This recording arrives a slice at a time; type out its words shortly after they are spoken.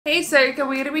Hey, it's Erika.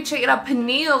 We're gonna be checking out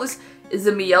Peniel's. Is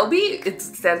it MIoBI? It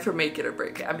stands for make it or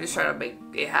break it. I'm just trying to make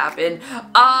it happen.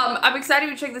 I'm excited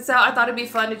to check this out. I thought it'd be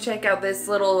fun to check out this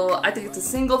little, I think it's a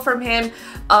single from him.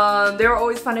 They were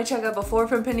always fun to check out before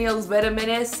from Peniel's. Been a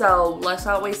minute, so let's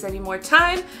not waste any more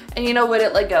time. And you know what,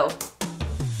 let go.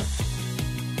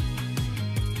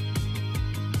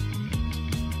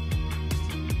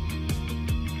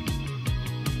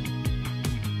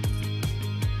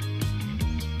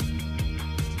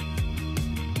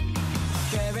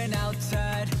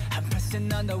 Outside, I'm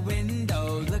pressing on the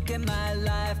window. Look at my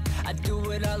life, I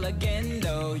do it all again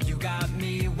though. You got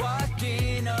me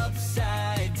walking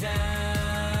upside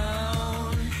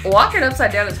down. Walking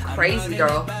upside down is crazy,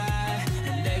 girl.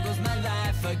 And there goes my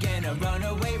life again, a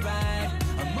runaway ride.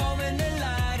 A moment in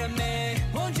light of me.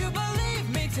 Won't you believe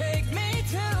me? Take me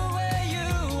to where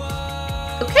you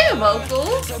are. Okay,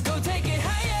 vocals. So go take it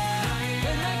higher.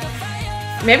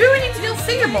 Maybe we need to go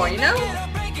sing it more, you know?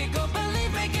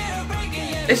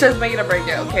 It's just make it or break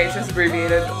it. Okay, it's just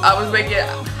abbreviated.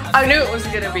 I knew it was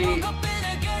gonna be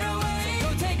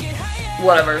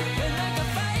whatever.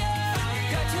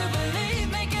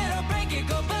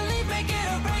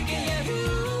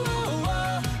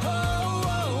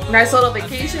 Nice little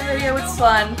vacation video. It's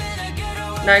fun.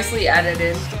 Nicely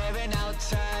edited.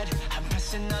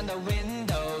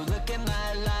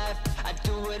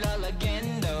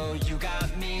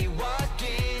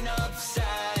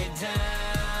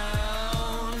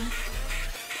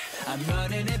 I'm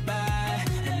running it by,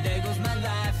 and there goes my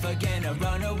life again, a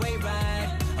runaway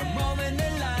ride, a moment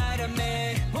in light of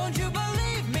me. Won't you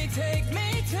believe me? Take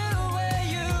me to where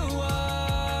you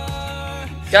are.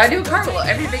 Gotta do a carnival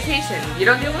every vacation. You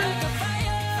don't do one?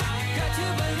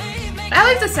 I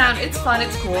like the sound. It's fun.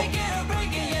 It's cool.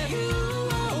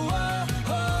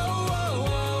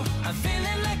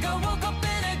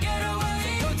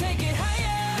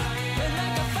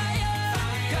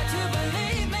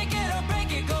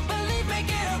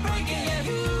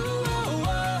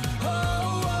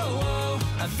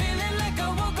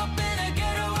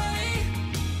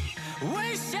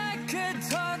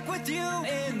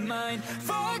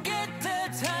 Forget the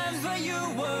times when you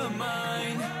were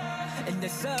mine, and the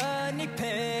sunny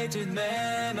pages,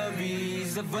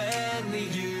 memories of when we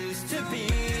used to be.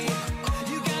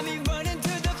 You got me running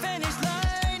to the finish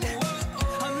line.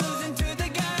 I'm losing to the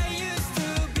guy I used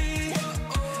to be.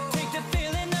 Take the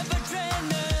feeling of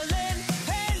adrenaline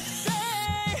and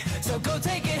say, so go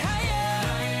take it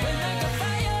higher. Burn like a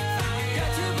fire.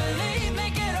 Got to believe,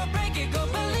 make it or break it. Go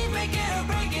believe, make it or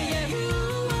break it. Yeah.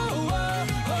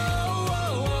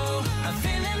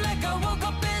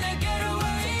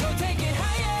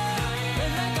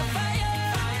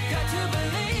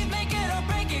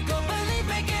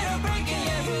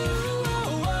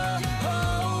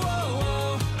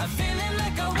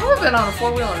 I haven't been on a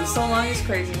four-wheeler in so long, it's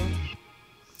crazy.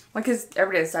 Like, cause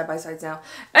every day is side by sides now.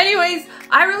 Anyways,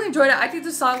 I really enjoyed it. I think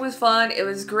the song was fun. It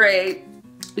was great.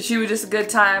 She was just a good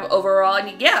time overall.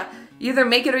 And yeah, you either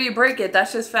make it or you break it.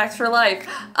 That's just facts for life.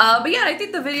 But yeah, I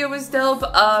think the video was dope.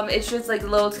 It's just like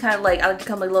little kind of like, I like to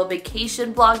come like little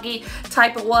vacation vloggy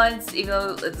type of ones, even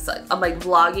though it's like, I'm like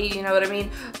vloggy, you know what I mean?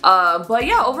 But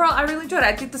yeah, overall, I really enjoyed it.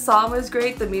 I think the song was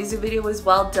great. The music video was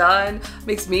well done.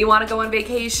 Makes me want to go on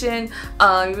vacation.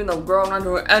 Even though we're on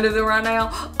the end of it right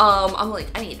now, I'm like,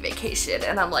 I need a vacation.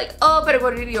 And I'm like, oh, better go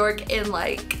to New York in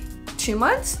like 2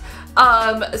 months.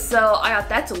 So I got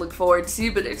that to look forward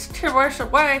to, but it's 2 months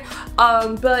away.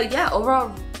 But yeah,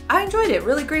 overall, I enjoyed it.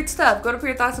 Really great stuff. Go to put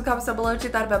your thoughts and comments down below what you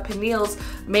thought about Peniel's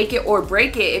Make It or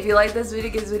Break It. If you like this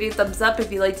video, give this video a thumbs up. If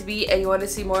you like to be and you want to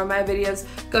see more of my videos,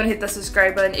 go and hit that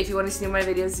subscribe button. If you want to see my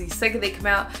videos the second they come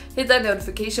out, hit that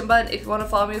notification button. If you want to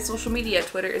follow me on social media,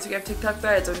 Twitter, Instagram, TikTok,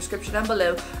 Threads, or description down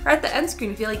below, or at the end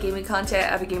screen if you like gaming content.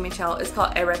 I have a gaming channel. It's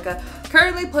called Erika.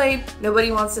 Currently playing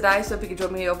Nobody Wants to Die, so if you can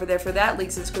join me over there for that,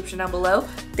 links in the description down below.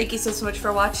 Thank you so much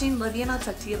for watching. Love you, and I'll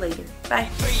talk to you later. Bye.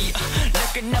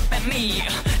 Looking up at me,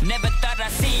 never thought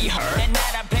I'd see her, and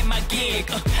that I play my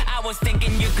gig. I was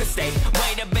thinking you could stay,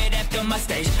 wait a bit after my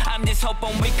stage. I'm just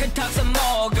hoping we could talk some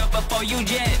more, girl, before you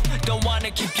jet. Don't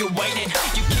wanna keep you waiting,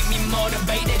 you keep me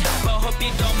motivated, but hope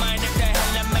you don't mind if the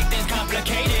hell I make this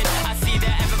complicated. I see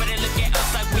that everybody look at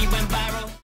us like we went viral.